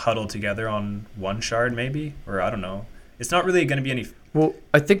huddled together on one shard maybe, or I don't know. It's not really going to be any. Well,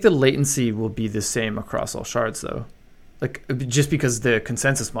 I think the latency will be the same across all shards though. Like just because the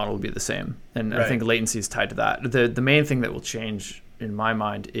consensus model will be the same, and I think latency is tied to that. The main thing that will change in my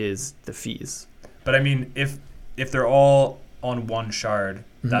mind is the fees. But I mean, if they're all on one shard,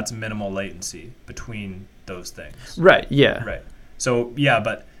 that's minimal latency between those things. Right. Yeah. Right. So yeah,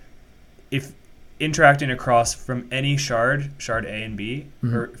 but if interacting across from any shard A and B,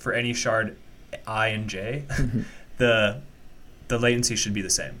 or for any shard I and J, the latency should be the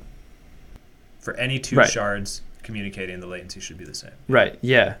same. For any two shards communicating, the latency should be the same. Right.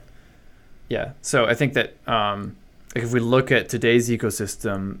 Yeah. Yeah. So I think that like if we look at today's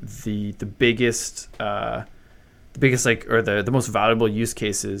ecosystem, the biggest like, or the most valuable use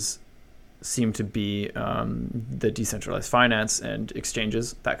cases seem to be the decentralized finance and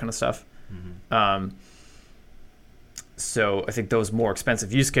exchanges, that kind of stuff. So I think those more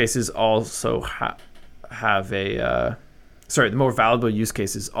expensive use cases also have a the more valuable use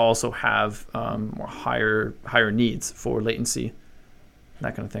cases also have more higher needs for latency,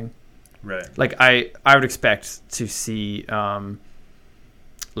 that kind of thing. Right. Like I would expect to see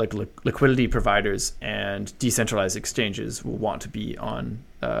like liquidity providers and decentralized exchanges will want to be on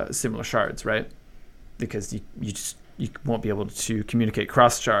similar shards, right? Because you won't be able to communicate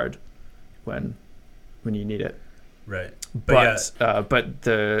cross shard when you need it. Right. But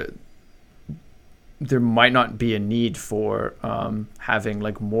there might not be a need for having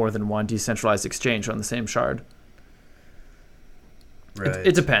like more than one decentralized exchange on the same shard. Right.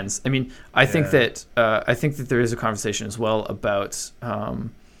 It depends. I mean, I think that there is a conversation as well about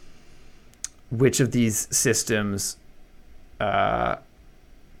which of these systems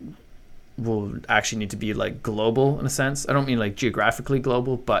will actually need to be like global in a sense. I don't mean like geographically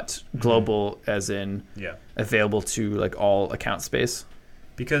global, but global as in available to like all account space.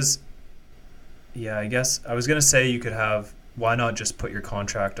 Because, I guess I was going to say you could have, why not just put your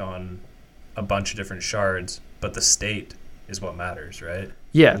contract on a bunch of different shards, but the state is what matters, right?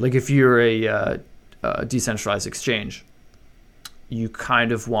 Yeah, like if you're a decentralized exchange, you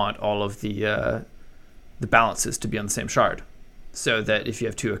kind of want all of the balances to be on the same shard, so that if you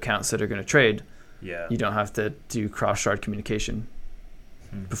have two accounts that are going to trade, you don't have to do cross-shard communication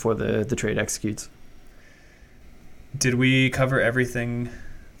before the trade executes. Did we cover everything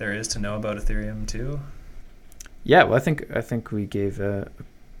there is to know about Ethereum too? Yeah, well, I think we gave a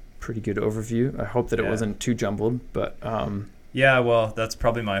pretty good overview. I hope that it wasn't too jumbled, but yeah, well, that's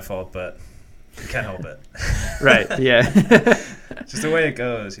probably my fault, but you can't help it. Right. Yeah. Just the way it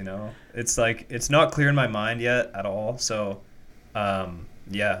goes, you know. It's like it's not clear in my mind yet at all. So,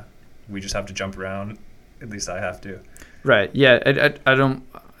 we just have to jump around. At least I have to. Right. Yeah. I don't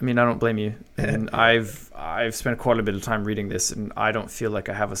blame you. And I've spent quite a bit of time reading this, and I don't feel like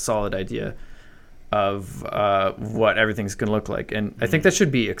I have a solid idea of what everything's going to look like. And I think that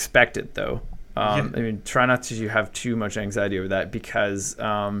should be expected, though. I mean, try not to have too much anxiety over that, because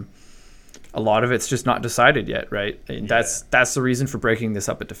a lot of it's just not decided yet, right? And that's the reason for breaking this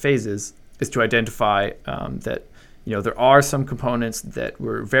up into phases, is to identify that there are some components that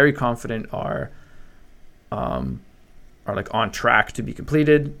we're very confident are like on track to be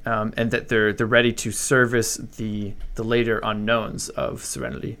completed, and that they're ready to service the later unknowns of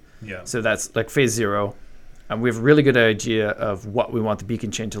Serenity. Yeah. So that's like phase 0. And we have a really good idea of what we want the beacon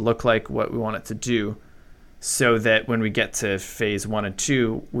chain to look like, what we want it to do, so that when we get to phase 1 and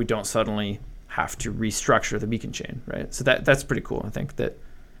 2, we don't suddenly have to restructure the beacon chain, right? So that's pretty cool. I think that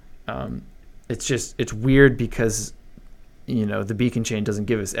it's weird because the beacon chain doesn't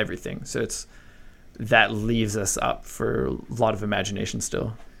give us everything, so that leaves us up for a lot of imagination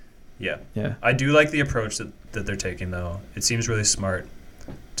still. Yeah. Yeah. I do like the approach that they're taking, though. It seems really smart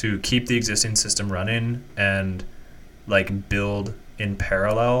to keep the existing system running and like build in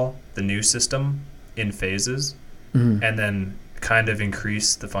parallel the new system in phases, and then kind of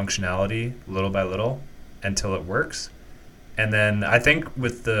increase the functionality little by little until it works. And then I think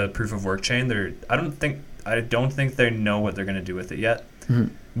with the proof of work chain, I don't think they know what they're going to do with it yet.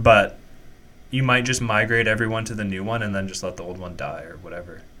 But you might just migrate everyone to the new one and then just let the old one die or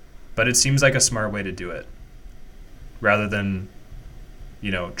whatever. But it seems like a smart way to do it, rather than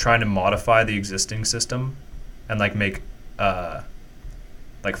trying to modify the existing system and like make hard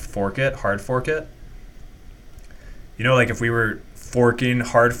fork it. Like if we were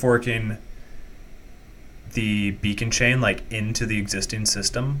hard forking the beacon chain like into the existing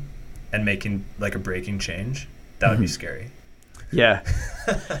system and making like a breaking change, that would be scary. Yeah.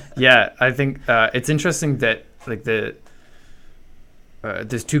 Yeah, I think it's interesting that like there's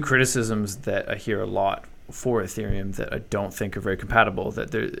two criticisms that I hear a lot for Ethereum that I don't think are very compatible.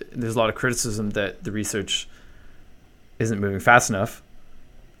 That there's a lot of criticism that the research isn't moving fast enough,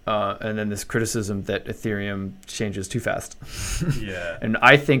 and then this criticism that Ethereum changes too fast. Yeah. And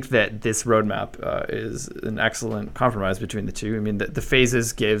I think that this roadmap is an excellent compromise between the two. I mean, the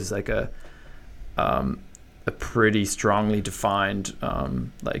phases gives like a pretty strongly defined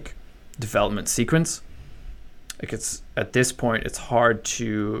like development sequence. Like it's at this point, it's hard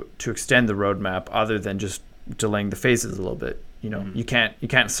to extend the roadmap other than just delaying the phases a little bit. You know, you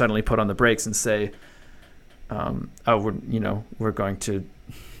can't suddenly put on the brakes and say, we're going to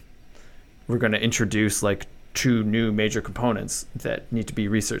introduce like 2 new major components that need to be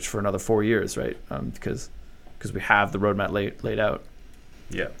researched for another 4 years, right? Because we have the roadmap laid out.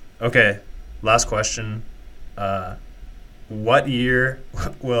 Yeah. Okay. Last question. What year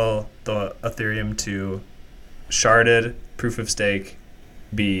will the Ethereum 2 sharded proof of stake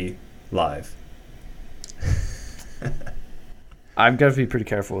be live? I'm gonna be pretty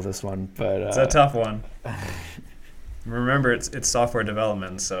careful with this one, but it's a tough one. Remember, it's software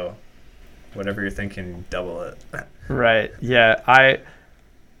development, so whatever you're thinking, double it. Right. Yeah.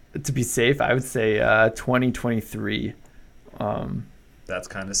 To be safe, I would say 2023. That's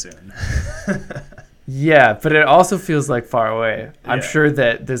kind of soon. Yeah, but it also feels like far away. I'm Yeah. sure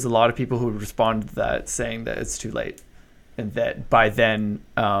that there's a lot of people who would respond to that saying that it's too late, and that by then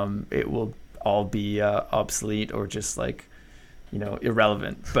it will all be obsolete or just like,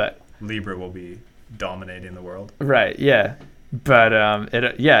 irrelevant. But Libra will be dominating the world. right, yeah. But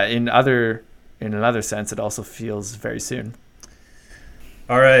in another sense, it also feels very soon.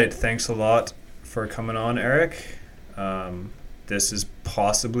 All right, thanks a lot for coming on, Eric. This is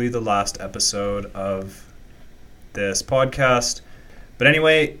possibly the last episode of this podcast. But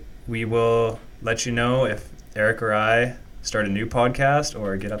anyway, we will let you know if Eric or I start a new podcast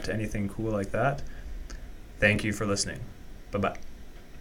or get up to anything cool like that. Thank you for listening. Bye-bye.